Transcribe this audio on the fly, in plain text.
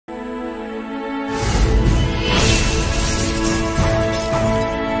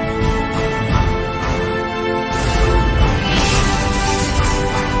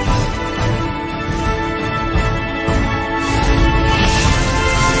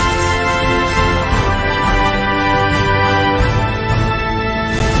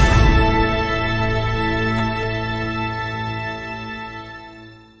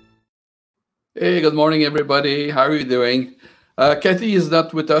Hey, good morning, everybody. How are you doing? Kathy is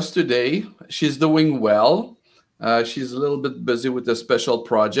not with us today. She's doing well. She's a little bit busy with a special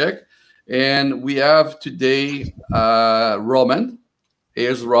project. And we have today Roman.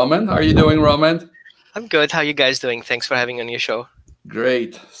 Here's Roman. How are you doing, Roman? I'm good. How are you guys doing? Thanks for having me on your show.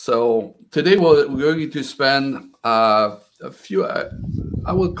 Great. So today we're going to spend a few,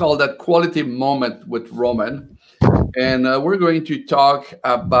 I would call that quality moment with Roman. And we're going to talk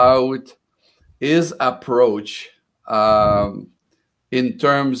about his approach um, in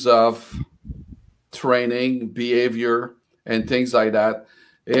terms of training, behavior, and things like that.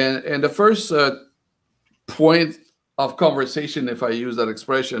 And the first point of conversation, if I use that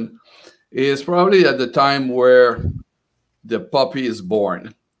expression, is probably at the time where the puppy is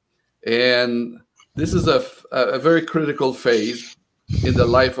born. And this is a very critical phase in the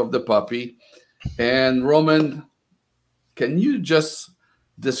life of the puppy. And Roman, can you just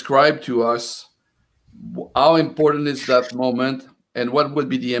describe to us how important is that moment and what would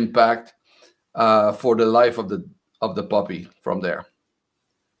be the impact for the life of the puppy from there?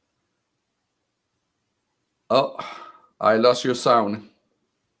 Oh, I lost your sound.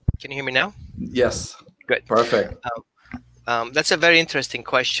 Can you hear me now? Yes. Good. Perfect. That's a very interesting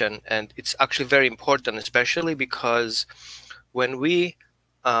question, and it's actually very important, especially because when we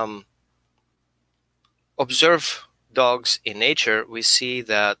observe dogs in nature, we see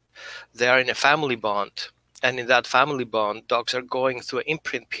that they are in a family bond, and in that family bond, dogs are going through an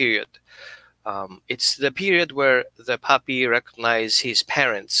imprint period. It's the period where the puppy recognizes his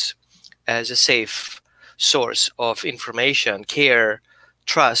parents as a safe source of information, care,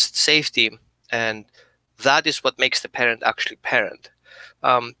 trust, safety, and that is what makes the parent actually parent.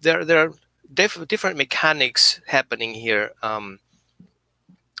 There are different mechanics happening here,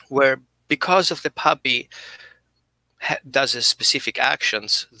 where because of the puppy does a specific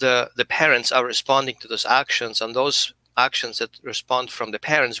actions, the parents are responding to those actions, and those actions that respond from the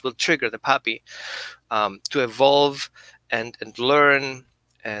parents will trigger the puppy to evolve and learn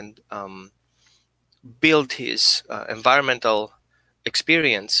and build his environmental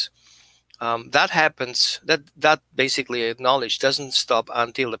experience. That happens, that basically knowledge doesn't stop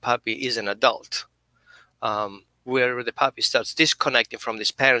until the puppy is an adult, where the puppy starts disconnecting from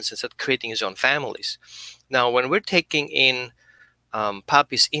his parents and starts creating his own families. Now, when we're taking in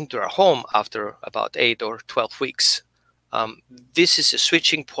puppies into our home after about 8 or 12 weeks, this is a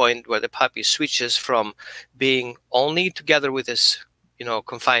switching point where the puppy switches from being only together with his,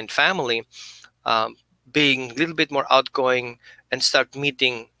 confined family, being a little bit more outgoing and start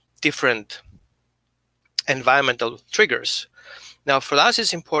meeting different environmental triggers. Now, for us,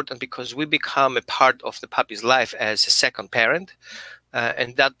 it's important because we become a part of the puppy's life as a second parent.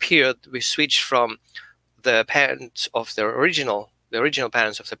 And that period, we switch from the parents of the original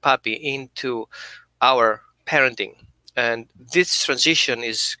parents of the puppy into our parenting. And this transition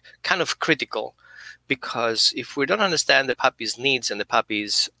is kind of critical because if we don't understand the puppy's needs and the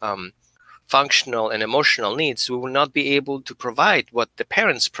puppy's functional and emotional needs, we will not be able to provide what the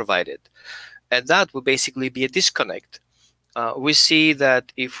parents provided. And that will basically be a disconnect. We see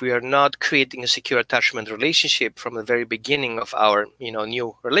that if we are not creating a secure attachment relationship from the very beginning of our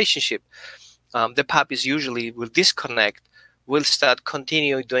new relationship, the puppies usually will disconnect, will start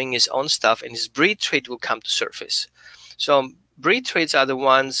continue doing his own stuff, and his breed trait will come to surface. So breed traits are the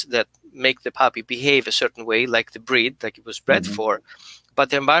ones that make the puppy behave a certain way, like the breed, like it was bred for. But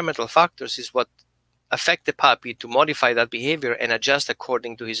the environmental factors is what affect the puppy to modify that behavior and adjust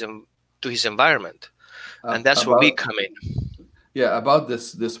according to his environment. And that's where we come in. Yeah, about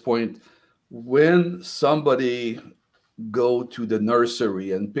this point, when somebody go to the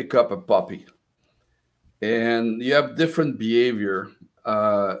nursery and pick up a puppy, and you have different behavior.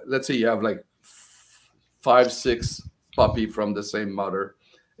 Let's say you have like 5, 6 puppy from the same mother,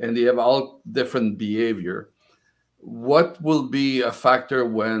 and they have all different behavior. What will be a factor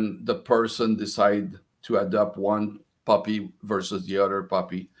when the person decide to adopt one puppy versus the other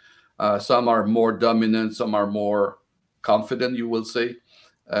puppy? Some are more dominant, some are more confident, you will say,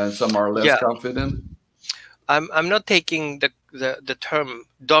 and some are less confident. I'm not taking the term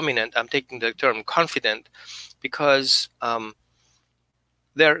dominant. I'm taking the term confident because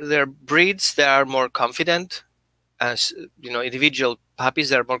there are breeds that are more confident, as individual puppies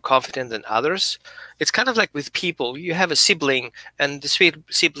that are more confident than others. It's kind of like with people. You have a sibling, and the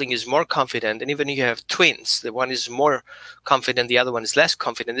sibling is more confident, and even if you have twins, the one is more confident, the other one is less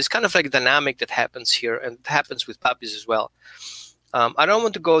confident. It's kind of like a dynamic that happens here, and it happens with puppies as well. I don't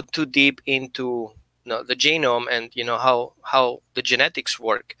want to go too deep into the genome and how the genetics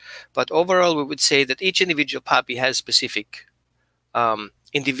work, but overall we would say that each individual puppy has specific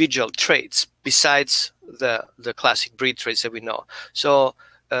individual traits besides the classic breed traits that we know. So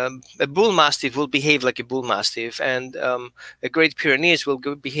a bull mastiff will behave like a bull mastiff, and a Great Pyrenees will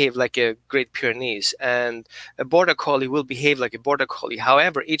behave like a Great Pyrenees, and a border collie will behave like a border collie.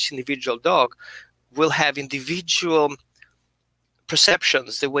 However, each individual dog will have individual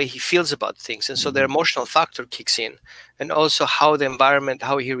perceptions, the way he feels about things, and so the emotional factor kicks in, and also how the environment,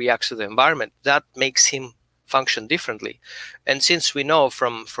 how he reacts to the environment, that makes him function differently. And since we know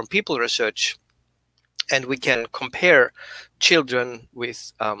from people research, and we can compare children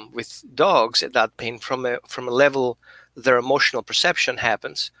with dogs at that point from a level their emotional perception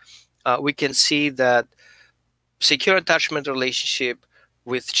happens, we can see that secure attachment relationship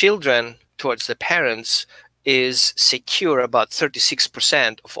with children towards the parents is secure about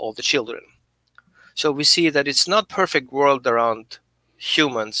 36% of all the children. So we see that it's not perfect world around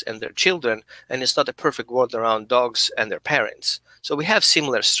humans and their children, and it's not a perfect world around dogs and their parents. So we have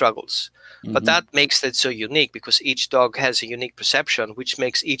similar struggles, but that makes it so unique because each dog has a unique perception, which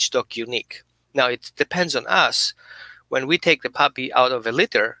makes each dog unique. Now it depends on us when we take the puppy out of a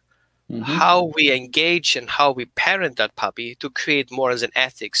litter, how we engage and how we parent that puppy to create more as an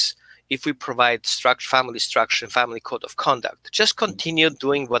ethics. If we provide family structure and family code of conduct, just continue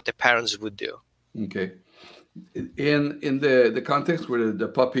doing what the parents would do. Okay. In the context where the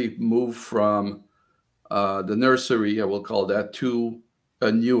puppy moved from the nursery, I will call that, to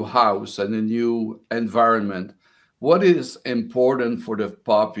a new house and a new environment, what is important for the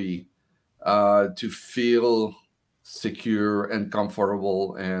puppy to feel secure and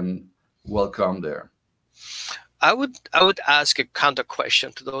comfortable and welcome there? I would ask a counter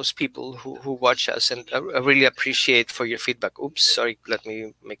question to those people who watch us, and I really appreciate for your feedback. Oops, sorry, let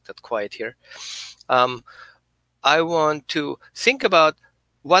me make that quiet here. I want to think about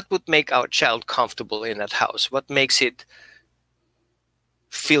what would make our child comfortable in that house. What makes it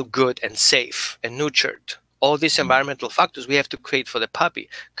feel good and safe and nurtured? All these environmental factors we have to create for the puppy.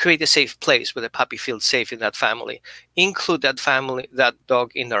 Create a safe place where the puppy feels safe in that family. Include that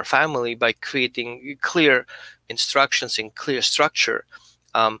dog in our family by creating clear instructions and clear structure.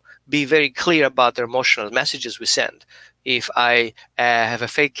 Be very clear about the emotional messages we send. If I have a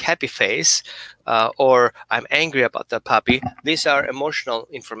fake happy face or I'm angry about that puppy, these are emotional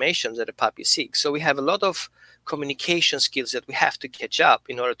information that a puppy seeks. So we have a lot of communication skills that we have to catch up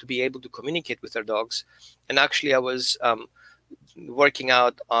in order to be able to communicate with our dogs. And actually, I was working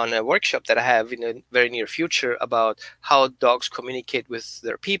out on a workshop that I have in the very near future about how dogs communicate with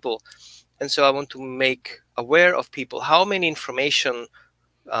their people. And so I want to make aware of people how many information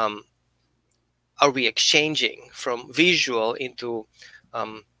are we exchanging from visual into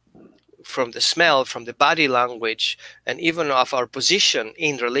from the smell, from the body language, and even of our position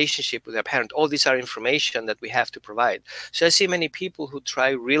in relationship with our parent. All these are information that we have to provide. So I see many people who try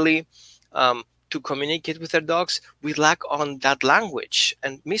really to communicate with their dogs. We lack on that language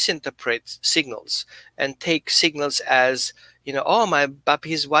and misinterpret signals and take signals as, you know, oh, my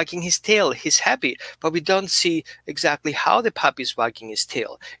puppy is wagging his tail, he's happy. But we don't see exactly how the puppy is wagging his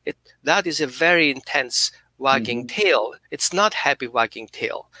tail. That is a very intense wagging tail. It's not happy wagging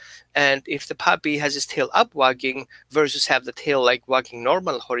tail. And if the puppy has his tail up wagging versus have the tail like wagging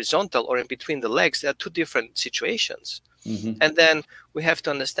normal, horizontal, or in between the legs, they are two different situations. And then we have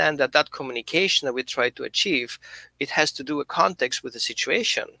to understand that that communication that we try to achieve, it has to do a context with the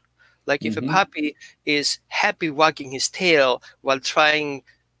situation. Like if a puppy is happy wagging his tail while trying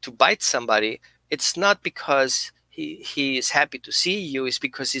to bite somebody, it's not because he is happy to see you, it's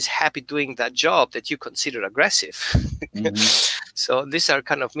because he's happy doing that job that you consider aggressive. So these are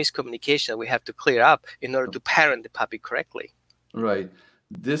kind of miscommunication we have to clear up in order to parent the puppy correctly. Right.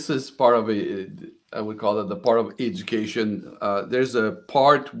 This is part of I would call it the part of education. There's a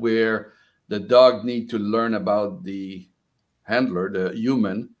part where the dog need to learn about the handler, the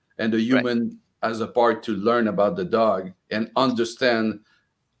human, and the Right. human as a part to learn about the dog and understand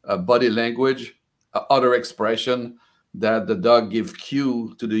body language, other expression that the dog give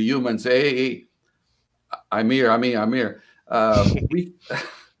cue to the human. Say, hey, hey, I'm here, I'm here, I'm here. We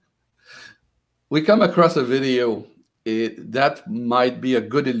we come across a video that might be a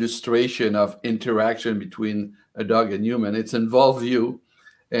good illustration of interaction between a dog and human. It's involved you,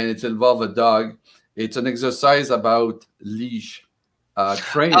 and it's involved a dog. It's an exercise about leash Oh, I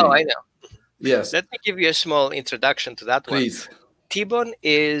training. know. Yes, Let me give you a small introduction to that one. please. T-Bone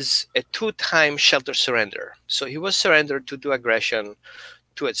is a 2-time shelter surrender. So he was surrendered to do aggression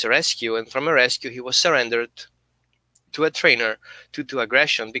towards a rescue, and from a rescue he was surrendered to a trainer to do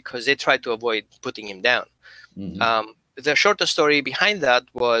aggression because they tried to avoid putting him down. The shorter story behind that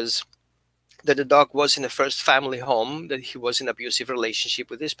was that the dog was in the first family home, that he was in abusive relationship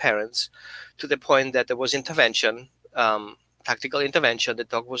with his parents, to the point that there was intervention, tactical intervention. The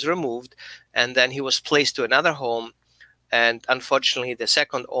dog was removed, and then he was placed to another home. And unfortunately, the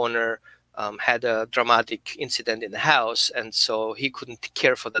second owner had a dramatic incident in the house, and so he couldn't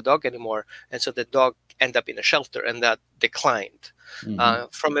care for the dog anymore, and so the dog ended up in a shelter, and that declined.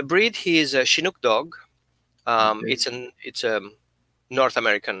 From a breed, he is a Chinook dog. Okay. It's a North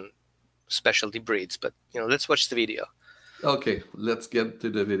American specialty breeds, but let's watch the video. Okay, let's get to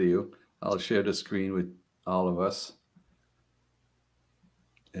the video. I'll share the screen with all of us,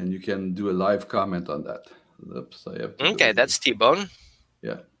 and you can do a live comment on that. Oops, I have to go Okay, here. that's T-Bone.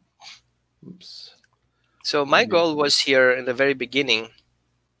 Yeah. Oops. So my goal was here in the very beginning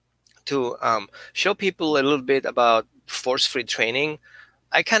to show people a little bit about force-free training.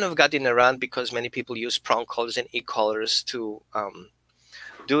 I kind of got in a rant because many people use prong collars and e-collars to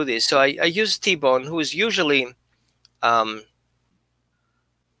do this. So I used T-Bone, who is usually I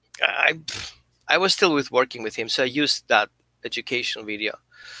was still working with him, so I used that educational video.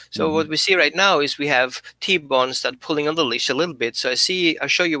 So what we see right now is we have T-Bone start pulling on the leash a little bit. So I'll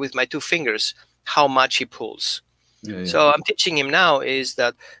show you with my two fingers how much he pulls. Yeah. So I'm teaching him now is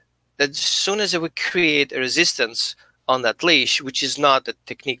that as soon as I would create a resistance on that leash, which is not the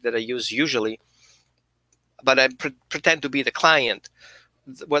technique that I use usually, but I pretend to be the client,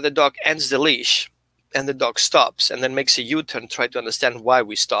 where the dog ends the leash and the dog stops and then makes a U-turn, try to understand why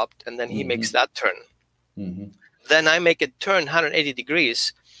we stopped, and then he makes that turn. Then I make a turn 180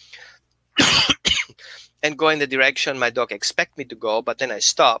 degrees and go in the direction my dog expects me to go, but then I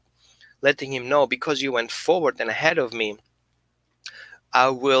stop, letting him know, because you went forward and ahead of me, I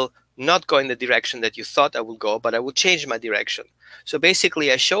will not go in the direction that you thought I will go, but I will change my direction. So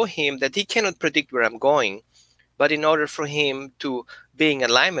basically I show him that he cannot predict where I'm going, but in order for him to be in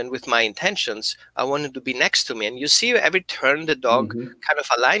alignment with my intentions, I want him to be next to me. And you see every turn the dog kind of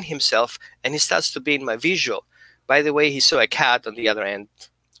align himself, and he starts to be in my visual. By the way, he saw a cat on the other end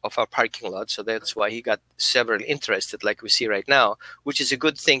of our parking lot, so that's why he got severely interested, like we see right now, which is a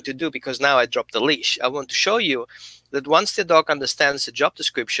good thing to do, because now I dropped the leash. I want to show you that once the dog understands the job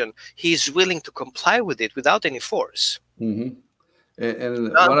description, he's willing to comply with it without any force. And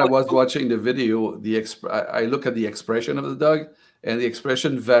when I was watching the video, I look at the expression of the dog, and the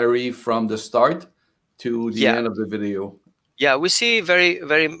expression vary from the start to the end of the video. Yeah, we see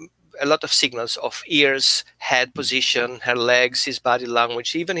a lot of signals of ears, head position, her legs, his body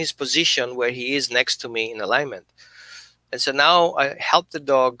language, even his position where he is next to me in alignment. And so now I help the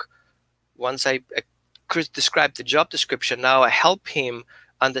dog. Once I describe the job description, now I help him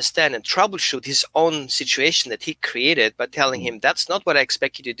understand and troubleshoot his own situation that he created by telling him, that's not what I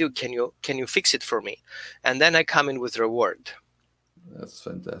expect you to do. Can you fix it for me? And then I come in with reward. That's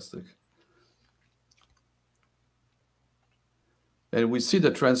fantastic. And we see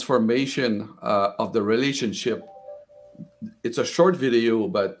the transformation of the relationship. It's a short video,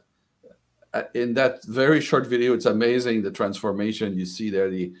 but in that very short video, it's amazing the transformation you see there.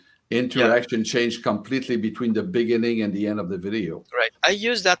 The interaction changed completely between the beginning and the end of the video. Right. I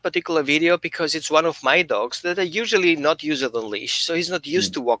use that particular video because it's one of my dogs that I usually not use on the leash. So he's not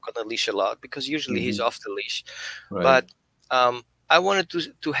used to walk on the leash a lot, because usually he's off the leash. Right. But I wanted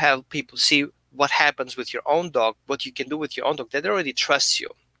to have people see what happens with your own dog, what you can do with your own dog that already trusts you.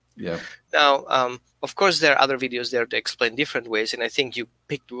 Yeah. Now, of course, there are other videos there to explain different ways, and I think you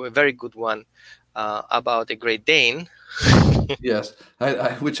picked a very good one about a Great Dane. Yes,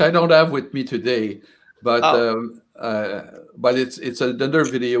 which I don't have with me today, but it's another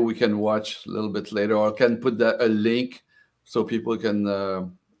video we can watch a little bit later, or can put a link so people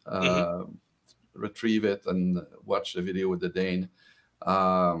can retrieve it and watch the video with the Dane.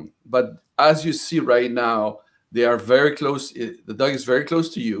 But as you see right now, they are very close. The dog is very close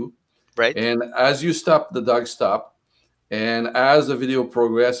to you. Right. And as you stop, the dog stop. And as the video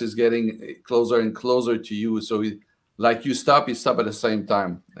progresses, getting closer and closer to you. So like you stop at the same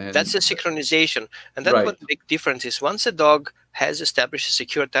time. And that's a synchronization. And that's what the big difference is. Once a dog has established a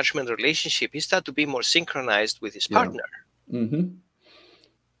secure attachment relationship, he starts to be more synchronized with his partner.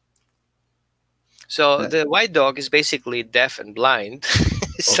 So the white dog is basically deaf and blind.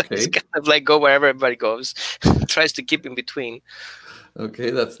 So it's kind of like go wherever everybody goes, tries to keep in between. Okay,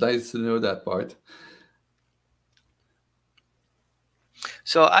 that's nice to know that part.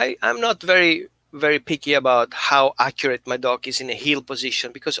 So I'm not very picky about how accurate my dog is in a heel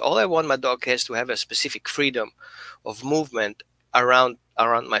position, because all I want my dog has to have a specific freedom of movement around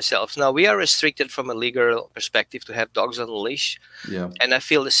myself. Now, we are restricted from a legal perspective to have dogs on a leash. Yeah. And I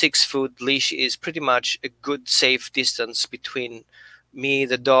feel the 6-foot leash is pretty much a good, safe distance between me,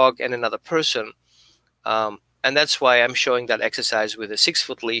 the dog, and another person. And that's why I'm showing that exercise with a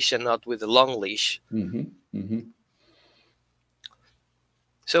 6-foot leash and not with a long leash.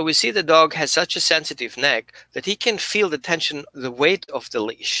 So we see the dog has such a sensitive neck that he can feel the tension, the weight of the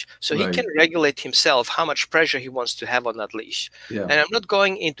leash. So he can regulate himself how much pressure he wants to have on that leash. And I'm not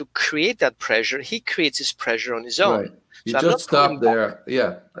going in to create that pressure. He creates his pressure on his own. He so I'm just not stopped there.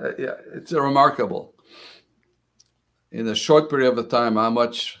 Yeah, it's remarkable. In a short period of time, how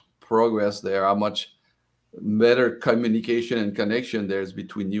much progress there, how much better communication and connection there is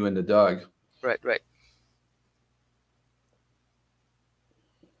between you and the dog. Right.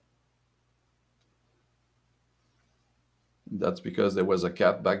 That's because there was a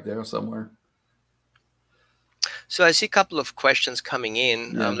cat back there somewhere. So I see a couple of questions coming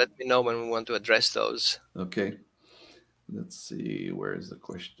in. Let me know when we want to address those. Okay. Let's see. Where is the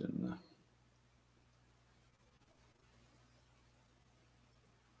question?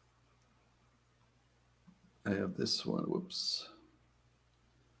 I have this one. Whoops.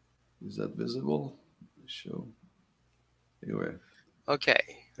 Is that visible? Show. Anyway. Okay.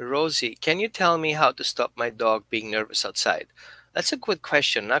 Rosie, can you tell me how to stop my dog being nervous outside? That's a good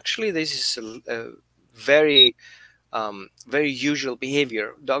question. Actually, this is a very usual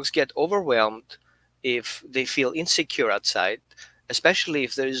behavior. Dogs get overwhelmed if they feel insecure outside, especially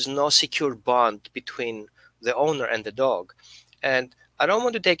if there is no secure bond between the owner and the dog. And I don't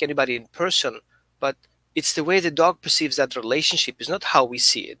want to take anybody in person, but it's the way the dog perceives that relationship is not how we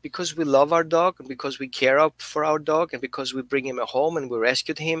see it. Because we love our dog and because we care for our dog and because we bring him a home and we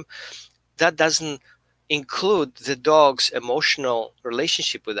rescued him, that doesn't include the dog's emotional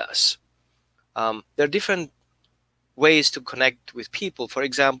relationship with us. There are different ways to connect with people. For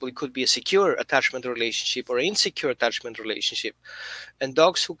example, it could be a secure attachment relationship or an insecure attachment relationship. And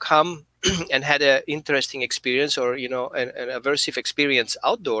dogs who come and had an interesting experience or an aversive experience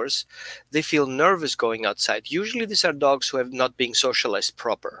outdoors, they feel nervous going outside. Usually these are dogs who have not been socialized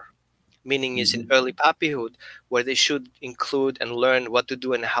proper, meaning is in early puppyhood, where they should include and learn what to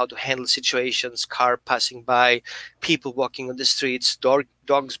do and how to handle situations, car passing by, people walking on the streets,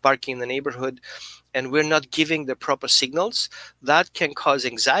 dogs barking in the neighborhood, and we're not giving the proper signals. That can cause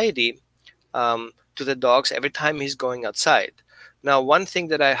anxiety to the dogs every time he's going outside. Now, one thing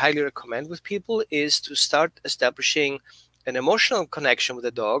that I highly recommend with people is to start establishing an emotional connection with the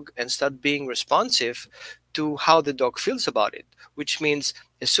dog and start being responsive to how the dog feels about it, which means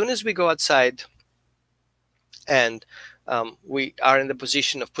as soon as we go outside and we are in the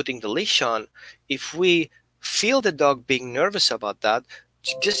position of putting the leash on, if we feel the dog being nervous about that,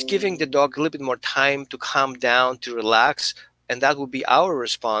 just giving the dog a little bit more time to calm down, to relax, and that will be our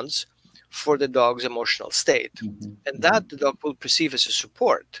response for the dog's emotional state. And that the dog will perceive as a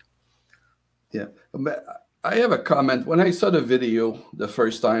support. Yeah. I have a comment. When I saw the video the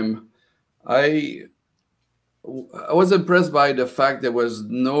first time, I was impressed by the fact there was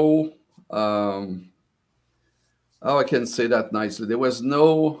no, how I can say that nicely, there was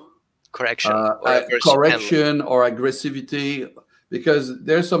no correction or aggressivity, because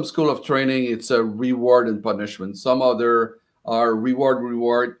there's some school of training, it's a reward and punishment. Some other are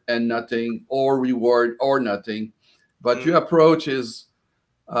reward and nothing, or reward or nothing. But your approach is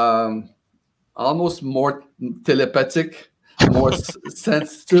almost more telepathic, more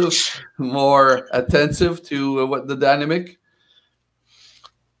sensitive, more attentive to what the dynamic.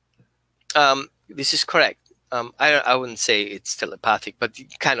 This is correct. I wouldn't say it's telepathic, but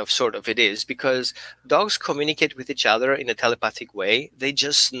kind of sort of it is, because dogs communicate with each other in a telepathic way. They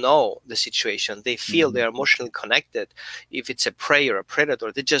just know the situation. They feel they're emotionally connected. If it's a prey or a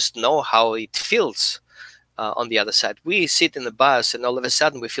predator, they just know how it feels on the other side. We sit in the bus and all of a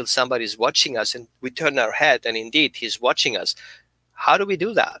sudden we feel somebody's watching us and we turn our head and indeed he's watching us. How do we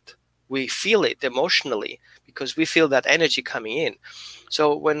do that? We feel it emotionally because we feel that energy coming in.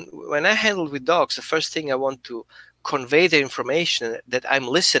 So when I handle with dogs, the first thing I want to convey the information that I'm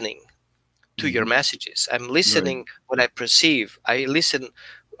listening to your messages. I'm listening what I perceive. I listen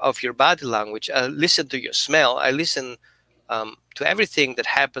of your body language. I listen to your smell. I listen to everything that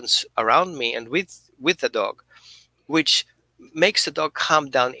happens around me and with the dog, which makes the dog calm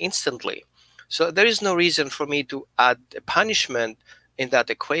down instantly. So there is no reason for me to add a punishment in that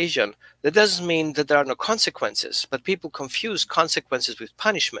equation. That doesn't mean that there are no consequences, but people confuse consequences with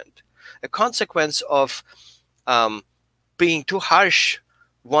punishment. A consequence of being too harsh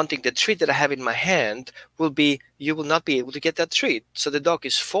wanting the treat that I have in my hand will be, you will not be able to get that treat. So the dog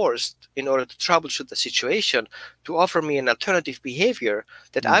is forced, in order to troubleshoot the situation, to offer me an alternative behavior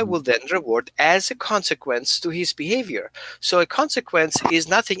that I Hmm. will then reward as a consequence to his behavior. So a consequence is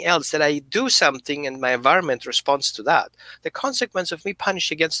nothing else that I do something and my environment responds to that. The consequence of me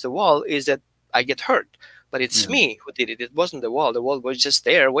punishing against the wall is that I get hurt. But it's Yeah. me who did it. It wasn't the wall. The wall was just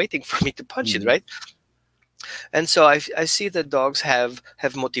there waiting for me to punch it, Hmm. right? And so I see that dogs have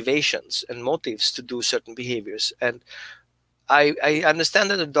motivations and motives to do certain behaviors. And I understand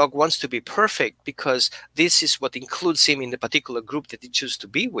that the dog wants to be perfect because this is what includes him in the particular group that he chooses to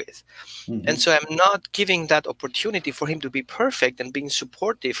be with. And Hmm. so I'm not giving that opportunity for him to be perfect and being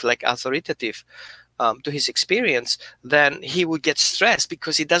supportive, like authoritative, to his experience. Then he will get stressed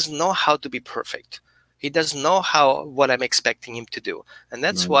because he doesn't know how to be perfect. He doesn't know how what I'm expecting him to do. And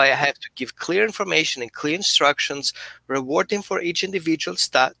that's Right. why I have to give clear information and clear instructions, reward him for each individual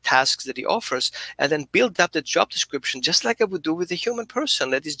tasks that he offers, and then build up the job description just like I would do with a human person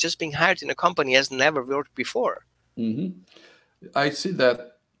that is just being hired in a company, has never worked before. Hmm. I see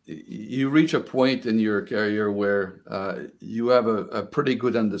that you reach a point in your career where you have a pretty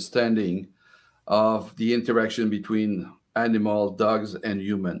good understanding of the interaction between animal, dogs, and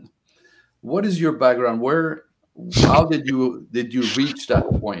human. What is your background? Where, how did you reach that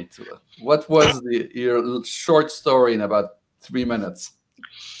point? What was your short story in about 3 minutes?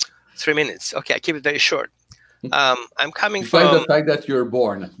 3 minutes. Okay, I keep it very short. I'm coming Besides the from, fact that you're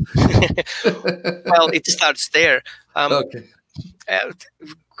born. well, it starts there. Um, Okay. uh,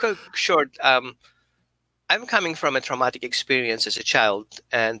 Short. I'm coming from a traumatic experience as a child,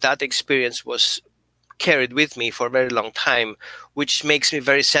 and that experience was carried with me for a very long time, which makes me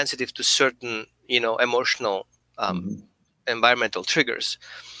very sensitive to certain, emotional, um, Hmm. environmental triggers.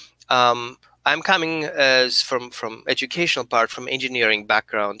 Um, I'm coming as from educational part, from engineering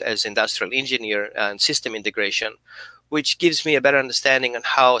background as industrial engineer and system integration, which gives me a better understanding on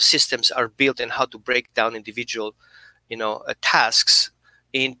how systems are built and how to break down individual, tasks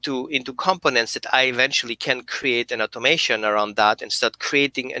into components that I eventually can create an automation around that and start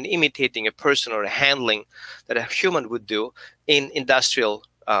creating and imitating a person or a handling that a human would do in industrial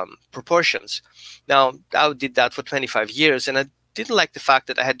proportions. Now, I did that for 25 years, and I didn't like the fact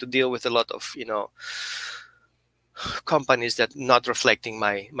that I had to deal with a lot of, companies that not reflecting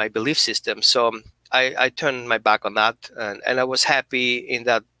my belief system. So I turned my back on that, and I was happy in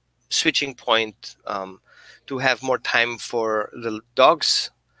that switching point, to have more time for the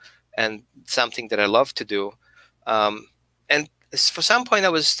dogs and something that I love to do. And for some point, I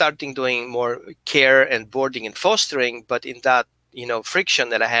was starting doing more care and boarding and fostering, but in that, friction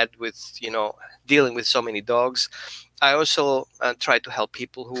that I had with, dealing with so many dogs, I also try to help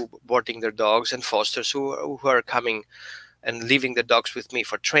people who boarding their dogs and fosters who are coming and leaving the dogs with me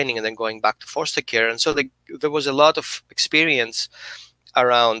for training and then going back to foster care. And so there was a lot of experience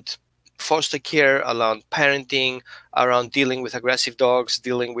around foster care, around parenting, around dealing with aggressive dogs,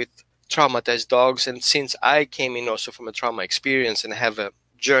 dealing with traumatized dogs. And since I came in also from a trauma experience and have a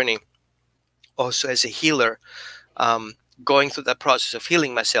journey also as a healer, um, going through that process of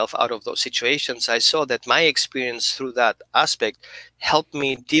healing myself out of those situations, I saw that my experience through that aspect helped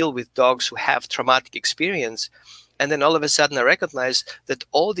me deal with dogs who have traumatic experience. And then all of a sudden, I recognized that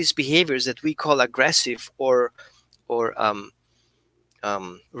all these behaviors that we call aggressive or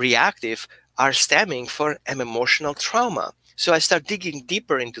reactive are stemming from an emotional trauma. So I start digging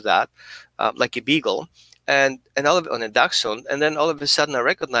deeper into that, like a beagle, and all of on a dachshund, and then all of a sudden I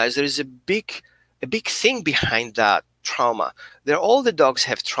recognize there is a big thing behind that trauma. There, all the dogs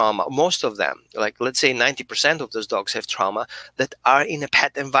have trauma. Most of them, like let's say 90% of those dogs have trauma that are in a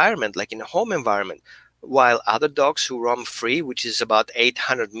pet environment, like in a home environment. While other dogs who roam free, which is about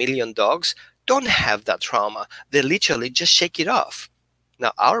 800 million dogs, don't have that trauma. They literally just shake it off.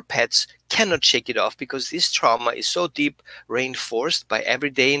 Now, our pets cannot shake it off because this trauma is so deep, reinforced by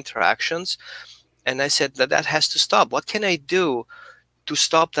everyday interactions. And I said that has to stop. What can I do to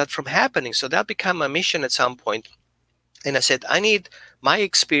stop that from happening? So that became my mission at some point. And I said, I need my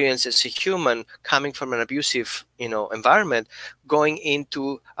experience as a human coming from an abusive, environment, going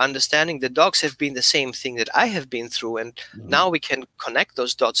into understanding the dogs have been the same thing that I have been through. And now Hmm. we can connect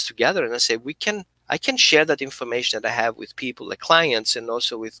those dots together. And I say, I can share that information that I have with people, like clients, and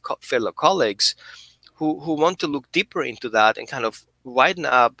also with fellow colleagues who want to look deeper into that and kind of widen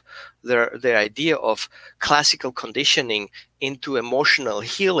up their idea of classical conditioning into emotional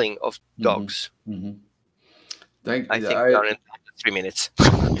healing of Hmm. dogs. Hmm. Thank I think we I. are in 3 minutes.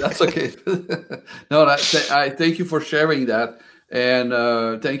 That's okay. No, I thank you for sharing that, and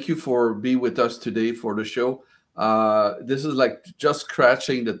thank you for being with us today for the show. This is like just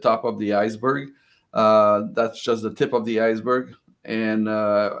scratching the top of the iceberg. That's just the tip of the iceberg. And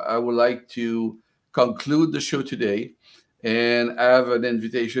I would like to conclude the show today and have an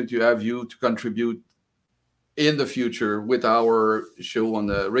invitation to have you to contribute in the future with our show on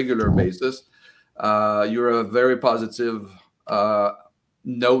a regular basis. You're a very positive uh,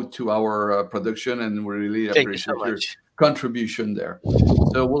 note to our production, and we really Thank you so appreciate your much. contribution there.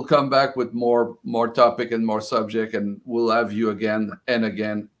 So we'll come back with more topic and more subject, and we'll have you again and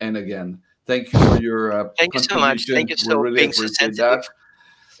again and again. Thank you for your Thank you so much. Thank contribution. you We so really being so appreciate sensitive. that.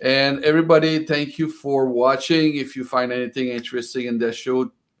 And everybody, thank you for watching. If you find anything interesting in the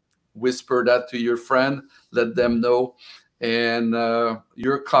show, whisper that to your friend, let them know. And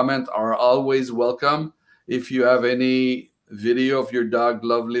your comments are always welcome. If you have any video of your dog,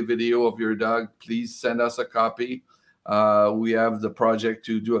 lovely video of your dog, please send us a copy. We have the project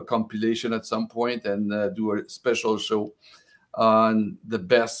to do a compilation at some point and do a special show on the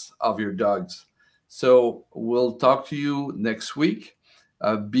best of your dogs. So we'll talk to you next week.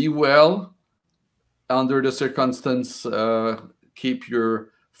 Be well under the circumstance. Keep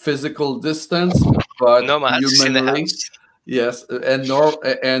your physical distance, but No masks in the humanly, house. yes,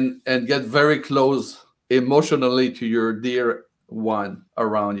 and get very close emotionally to your dear one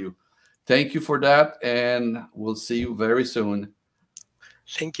around you. Thank you for that, and we'll see you very soon.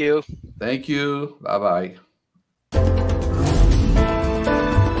 Thank you. Thank you. Bye bye.